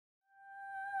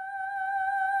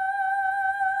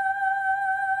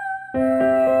I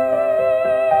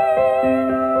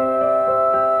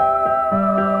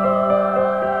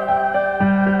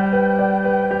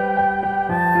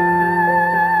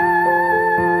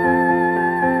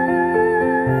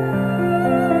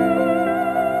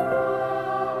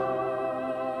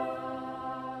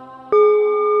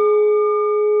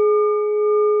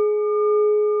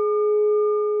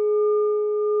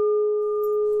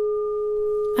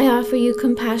offer you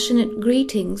compassionate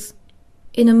greetings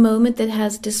in a moment that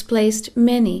has displaced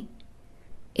many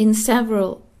in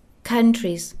several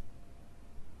countries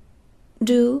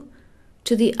due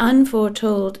to the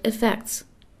unforetold effects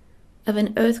of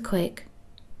an earthquake.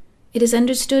 It is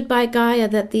understood by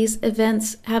Gaiya that these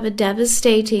events have a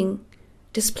devastating,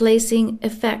 displacing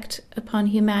effect upon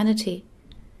humanity.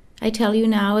 I tell you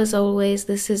now, as always,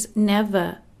 this is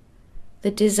never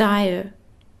the desire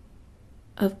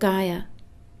of Gaiya.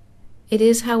 It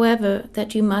is, however,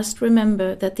 that you must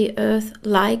remember that the earth,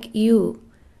 like you,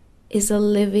 is a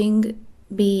living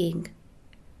being.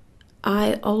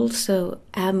 I also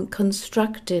am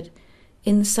constructed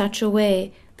in such a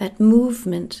way that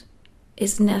movement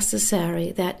is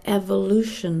necessary, that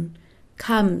evolution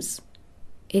comes.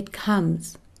 It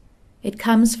comes. It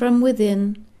comes from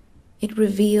within. It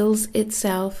reveals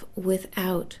itself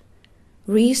without.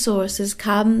 Resources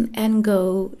come and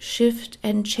go, shift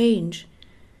and change.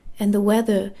 And the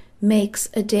weather makes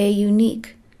a day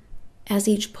unique, as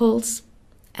each pulse,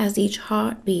 as each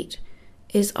heartbeat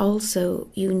is also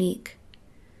unique.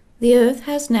 The earth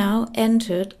has now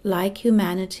entered, like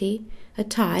humanity, a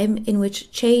time in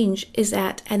which change is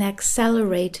at an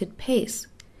accelerated pace.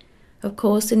 Of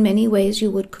course, in many ways you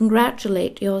would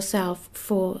congratulate yourself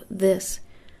for this,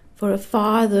 for a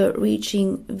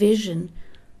farther-reaching vision,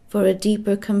 for a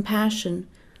deeper compassion,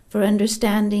 for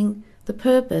understanding the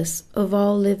purpose of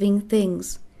all living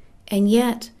things. And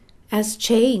yet, as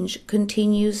change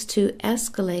continues to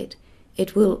escalate,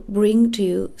 it will bring to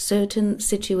you certain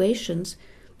situations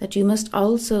that you must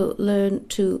also learn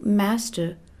to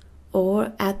master,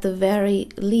 or at the very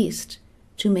least,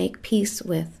 to make peace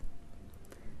with.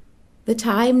 The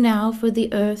time now for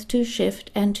the earth to shift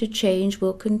and to change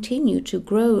will continue to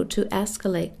grow, to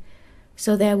escalate.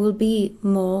 So there will be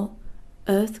more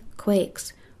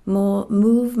earthquakes, more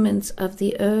movements of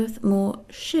the earth, more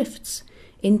shifts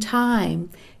in time,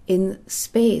 in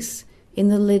space, in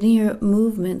the linear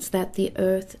movements that the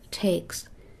earth takes.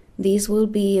 These will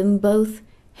be in both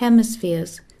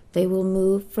hemispheres. They will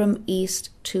move from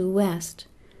east to west.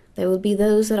 There will be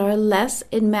those that are less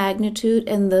in magnitude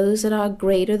and those that are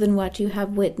greater than what you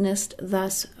have witnessed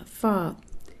thus far.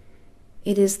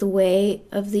 It is the way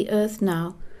of the earth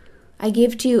now. I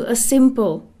give to you a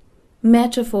simple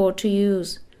metaphor to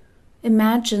use.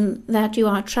 Imagine that you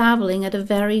are traveling at a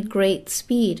very great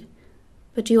speed,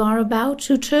 but you are about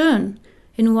to turn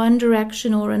in one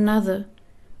direction or another.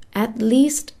 At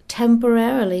least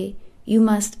temporarily, you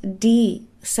must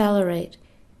decelerate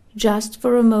just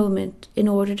for a moment in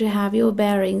order to have your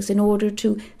bearings, in order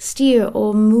to steer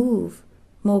or move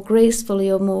more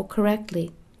gracefully or more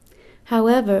correctly.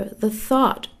 However, the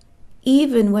thought,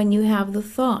 even when you have the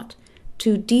thought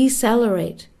to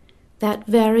decelerate, that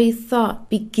very thought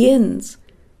begins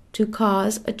to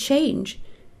cause a change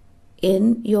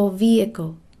in your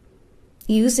vehicle.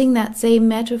 Using that same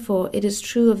metaphor, it is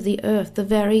true of the earth. The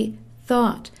very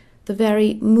thought, the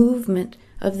very movement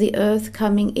of the earth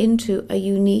coming into a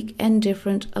unique and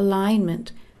different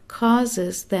alignment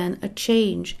causes then a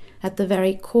change at the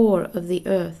very core of the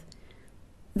earth.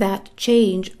 That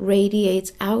change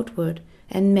radiates outward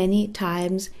and many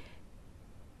times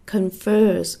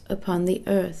confers upon the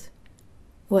earth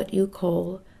what you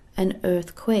call an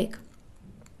earthquake.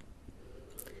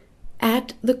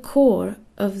 At the core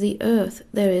of the earth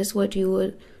there is what you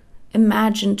would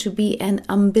imagine to be an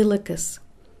umbilicus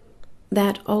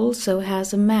that also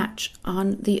has a match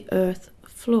on the earth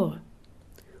floor.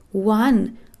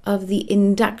 One of the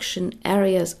induction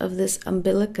areas of this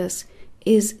umbilicus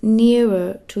is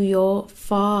nearer to your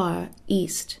far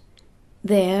east.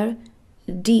 There,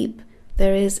 deep,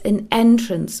 there is an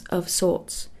entrance of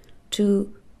sorts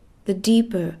to the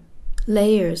deeper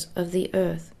layers of the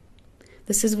earth.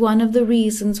 This is one of the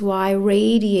reasons why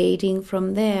radiating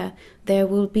from there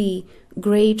will be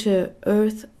greater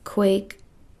earthquake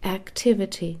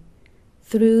activity.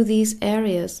 Through these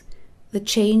areas, the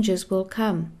changes will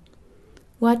come.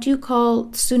 What you call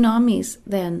tsunamis,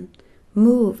 then,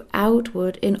 move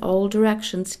outward in all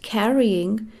directions,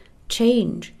 carrying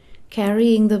change,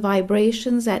 carrying the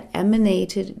vibrations that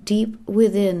emanated deep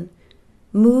within,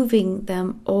 moving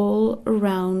them all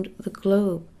around the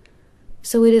globe.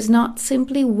 So it is not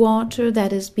simply water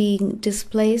that is being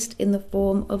displaced in the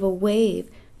form of a wave,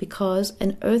 because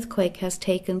an earthquake has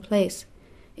taken place.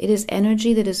 It is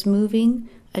energy that is moving,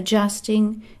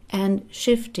 adjusting, and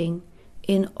shifting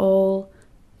in all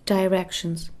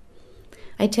directions.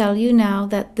 I tell you now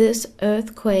that this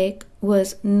earthquake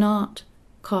was not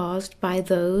caused by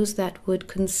those that would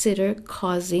consider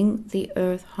causing the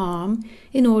earth harm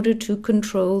in order to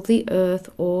control the earth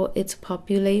or its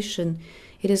population.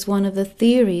 It is one of the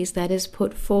theories that is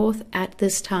put forth at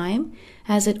this time,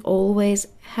 as it always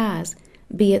has,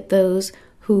 be it those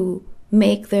who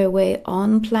make their way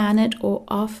on planet or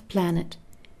off planet.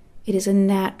 It is a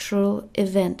natural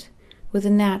event with a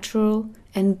natural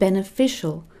and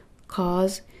beneficial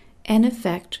cause and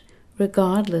effect,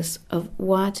 regardless of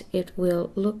what it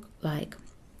will look like.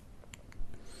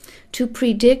 To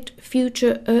predict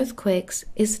future earthquakes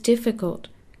is difficult.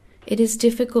 It is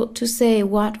difficult to say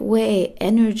what way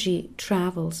energy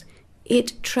travels.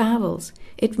 It travels.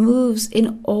 It moves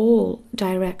in all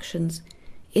directions.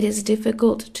 It is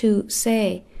difficult to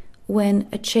say when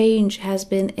a change has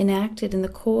been enacted in the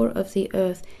core of the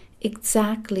earth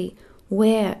exactly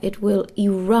where it will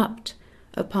erupt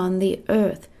upon the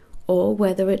earth, or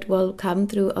whether it will come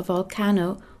through a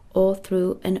volcano or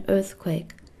through an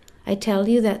earthquake. I tell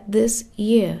you that this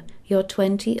year, your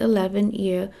 2011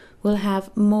 year, will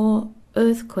have more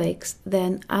earthquakes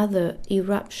than other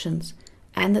eruptions,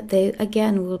 and that they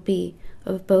again will be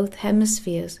of both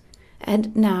hemispheres.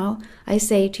 And now I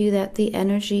say to you that the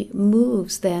energy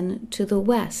moves then to the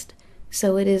west,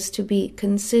 so it is to be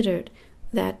considered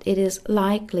that it is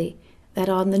likely that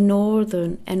on the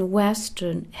northern and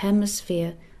western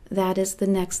hemisphere, that is the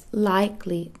next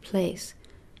likely place.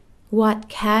 What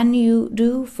can you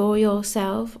do for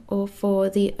yourself or for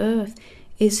the earth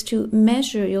is to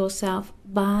measure yourself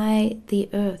by the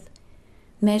earth.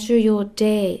 Measure your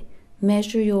day,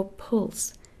 measure your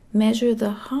pulse, measure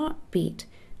the heartbeat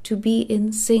to be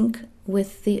in sync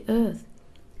with the earth.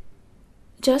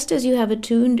 Just as you have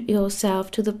attuned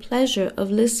yourself to the pleasure of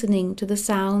listening to the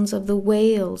sounds of the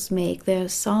whales make their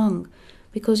song,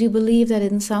 because you believe that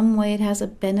in some way it has a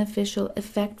beneficial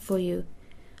effect for you,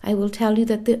 I will tell you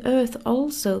that the earth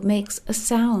also makes a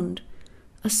sound,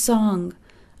 a song,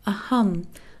 a hum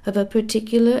of a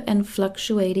particular and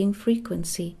fluctuating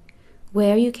frequency.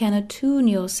 Where you can attune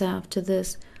yourself to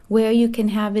this, where you can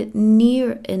have it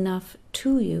near enough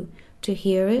to you to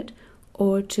hear it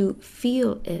or to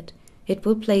feel it, it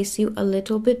will place you a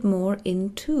little bit more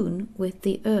in tune with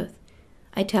the earth.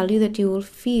 I tell you that you will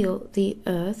feel the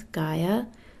earth, Gaiya,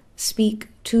 speak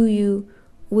to you,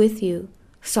 with you,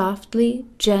 softly,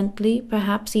 gently,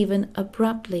 perhaps even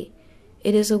abruptly.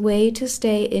 It is a way to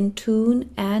stay in tune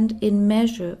and in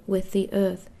measure with the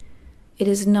earth. It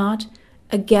is not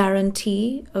a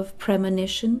guarantee of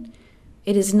premonition.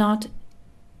 It is not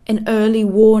an early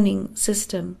warning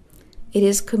system. It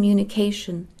is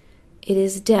communication. It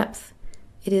is depth.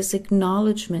 It is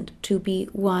acknowledgement to be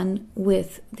one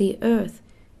with the earth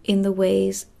in the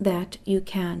ways that you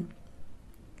can.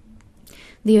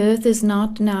 The earth is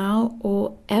not now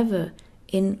or ever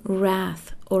in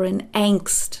wrath or in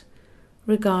angst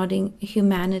regarding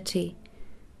humanity.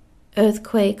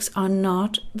 Earthquakes are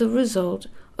not the result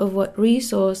of what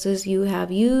resources you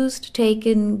have used,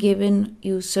 taken, given,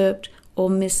 usurped, or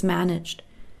mismanaged.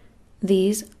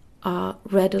 These are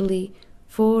readily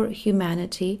for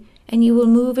humanity, and you will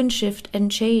move and shift and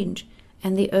change,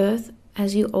 and the earth,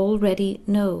 as you already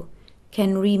know,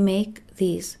 can remake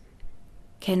these,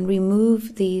 can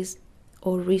remove these,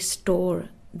 or restore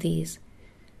these.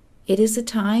 It is a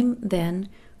time, then,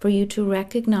 for you to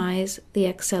recognize the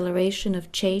acceleration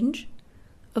of change,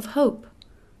 of hope,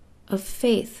 of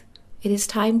faith. It is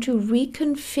time to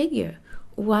reconfigure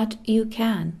what you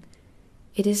can.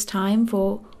 It is time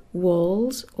for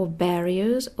walls or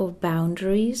barriers or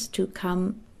boundaries to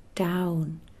come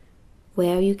down.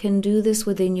 Where you can do this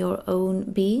within your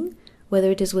own being,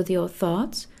 whether it is with your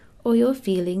thoughts or your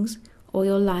feelings or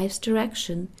your life's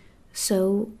direction,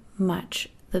 so much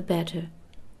the better.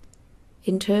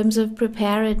 In terms of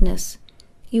preparedness,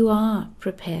 you are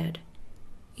prepared.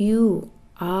 You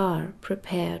are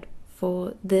prepared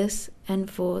for this and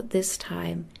for this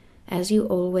time, as you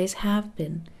always have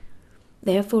been.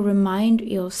 Therefore, remind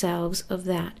yourselves of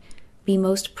that. Be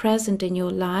most present in your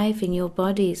life, in your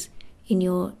bodies, in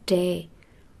your day.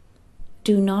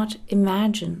 Do not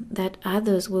imagine that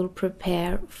others will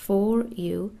prepare for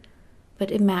you,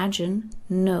 but imagine,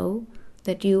 know,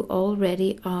 that you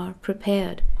already are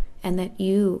prepared, and that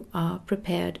you are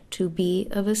prepared to be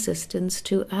of assistance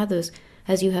to others,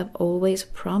 as you have always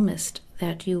promised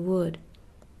that you would.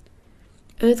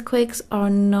 Earthquakes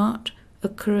are not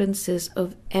occurrences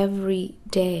of every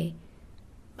day,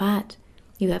 but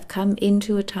You have come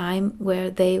into a time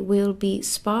where they will be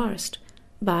sparsed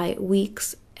by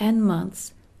weeks and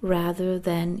months rather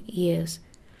than years.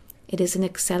 It is an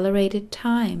accelerated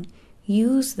time.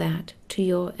 Use that to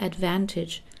your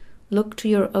advantage. Look to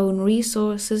your own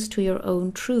resources, to your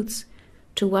own truths,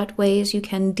 to what ways you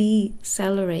can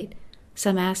decelerate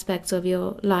some aspects of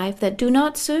your life that do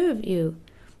not serve you,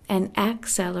 and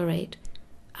accelerate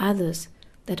others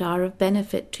that are of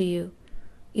benefit to you.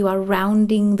 You are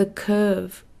rounding the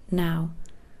curve now.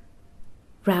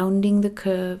 Rounding the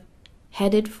curve,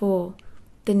 headed for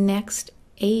the next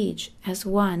age as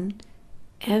one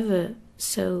ever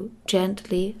so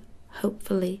gently,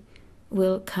 hopefully,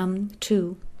 will come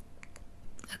to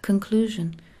a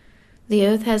conclusion. The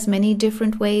earth has many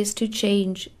different ways to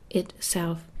change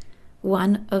itself.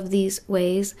 One of these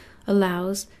ways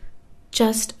allows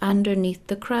just underneath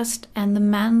the crust and the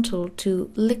mantle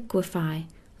to liquefy,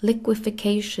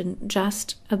 liquefaction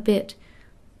just a bit,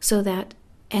 so that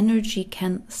energy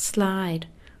can slide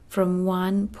from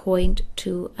one point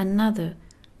to another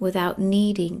without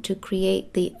needing to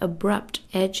create the abrupt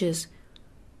edges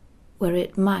where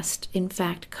it must in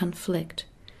fact conflict.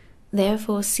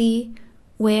 Therefore, see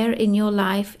where in your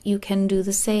life you can do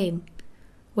the same.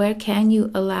 Where can you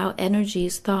allow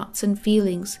energies, thoughts, and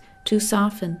feelings to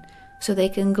soften so they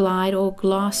can glide or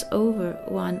gloss over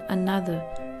one another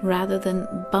rather than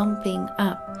bumping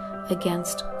up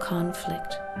against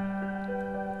conflict?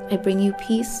 I bring you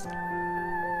peace.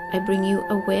 I bring you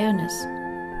awareness.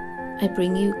 I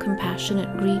bring you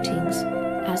compassionate greetings,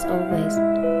 as always.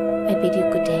 I bid you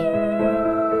good day.